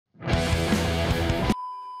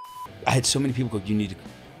I had so many people go, you need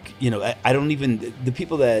to, I don't even, the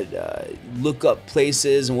people that look up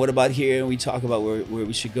places and what about here, and we talk about where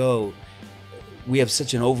we should go. We have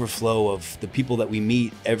such an overflow of the people that we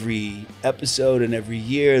meet every episode and every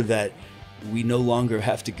year that we no longer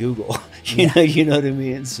have to Google. You know what I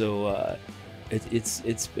mean? So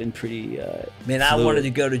it's been pretty. Man, fluid. I wanted to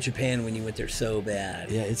go to Japan when you went there so bad.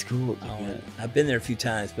 Yeah, it's cool. I've been there a few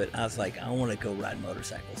times, but I was like, I want to go ride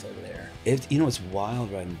motorcycles over there. It's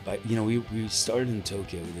wild riding bike. We started in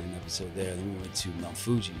Tokyo. We did an episode there. Then we went to Mount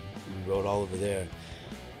Fuji. We rode all over there.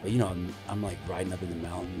 But I'm like riding up in the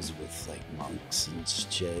mountains with like monks and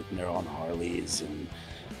shit, and they're on Harleys, and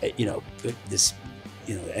this,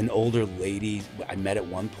 an older lady I met at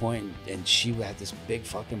one point, and she had this big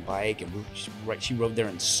fucking bike, and she rode there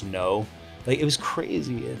in snow, like it was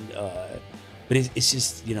crazy, and but it's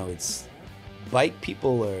just it's bike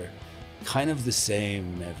people are kind of the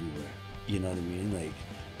same everywhere. You know what I mean?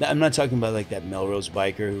 Like, I'm not talking about like that Melrose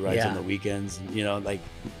biker who rides on the weekends, like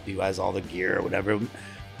who has all the gear or whatever.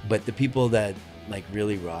 But the people that like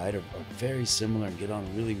really ride are very similar and get on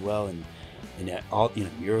really well, and all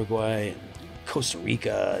Uruguay and Costa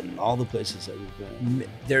Rica and all the places that we've been.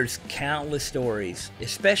 There's countless stories,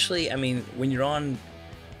 especially when you're on.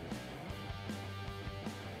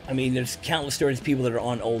 There's countless stories of people that are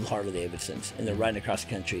on old Harley Davidsons and they're riding across the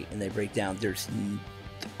country and they break down. There's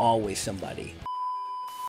always somebody